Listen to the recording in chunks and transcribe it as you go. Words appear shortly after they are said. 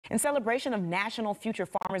In celebration of National Future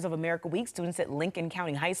Farmers of America Week, students at Lincoln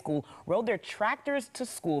County High School rode their tractors to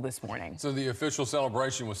school this morning. So the official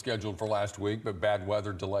celebration was scheduled for last week, but bad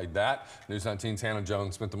weather delayed that. News 19's Hannah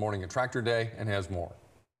Jones spent the morning at Tractor Day and has more.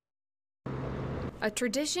 A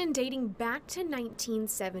tradition dating back to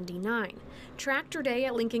 1979. Tractor Day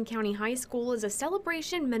at Lincoln County High School is a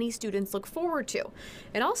celebration many students look forward to.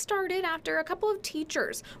 It all started after a couple of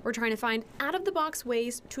teachers were trying to find out-of-the-box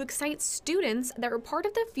ways to excite students that were part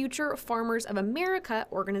of the Future Farmers of America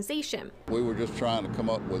organization. We were just trying to come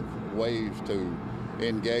up with ways to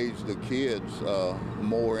engage the kids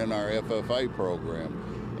more in our FFA program.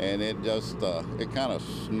 And it just, it kind of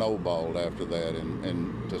snowballed after that,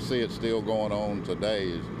 and to see it still going on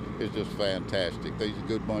today is just fantastic. These are a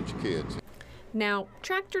good bunch of kids. Now,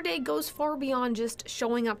 Tractor Day goes far beyond just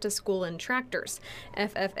showing up to school in tractors.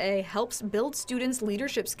 FFA helps build students'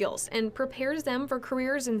 leadership skills and prepares them for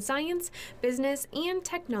careers in science, business, and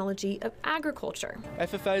technology of agriculture.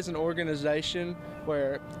 FFA is an organization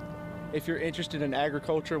where if you're interested in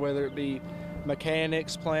agriculture, whether it be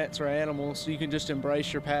mechanics, plants, or animals, you can just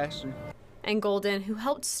embrace your passion. And Golden, who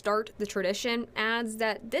helped start the tradition, adds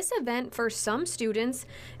that this event for some students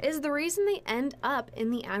is the reason they end up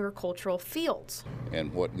in the agricultural fields.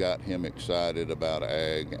 And what got him excited about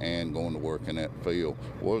ag and going to work in that field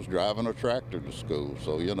was driving a tractor to school.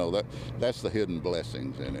 So, you know, that's the hidden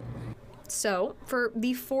blessings in it. So, for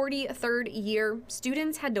the 43rd year,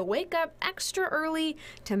 students had to wake up extra early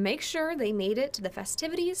to make sure they made it to the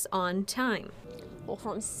festivities on time. Well,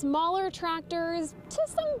 from smaller tractors to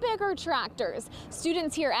some bigger tractors.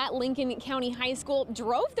 Students here at Lincoln County High School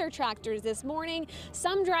drove their tractors this morning,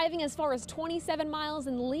 some driving as far as 27 miles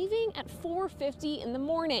and leaving at 4:50 in the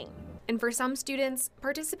morning. And for some students,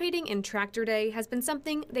 participating in Tractor Day has been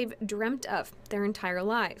something they've dreamt of their entire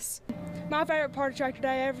lives. My favorite part of Tractor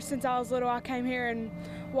Day, ever since I was little, I came here and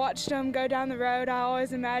watched them go down the road. I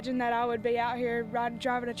always imagined that I would be out here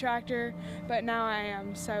driving a tractor, but now I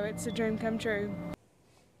am, so it's a dream come true.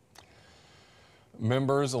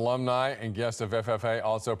 Members, alumni, and guests of FFA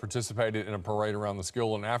also participated in a parade around the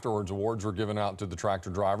school, and afterwards awards were given out to the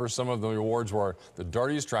tractor drivers. Some of the awards were the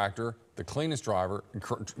dirtiest tractor, the cleanest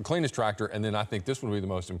tractor, and then I think this would be the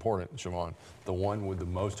most important, Siobhan, the one with the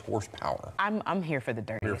most horsepower. I'm here for the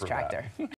dirtiest tractor.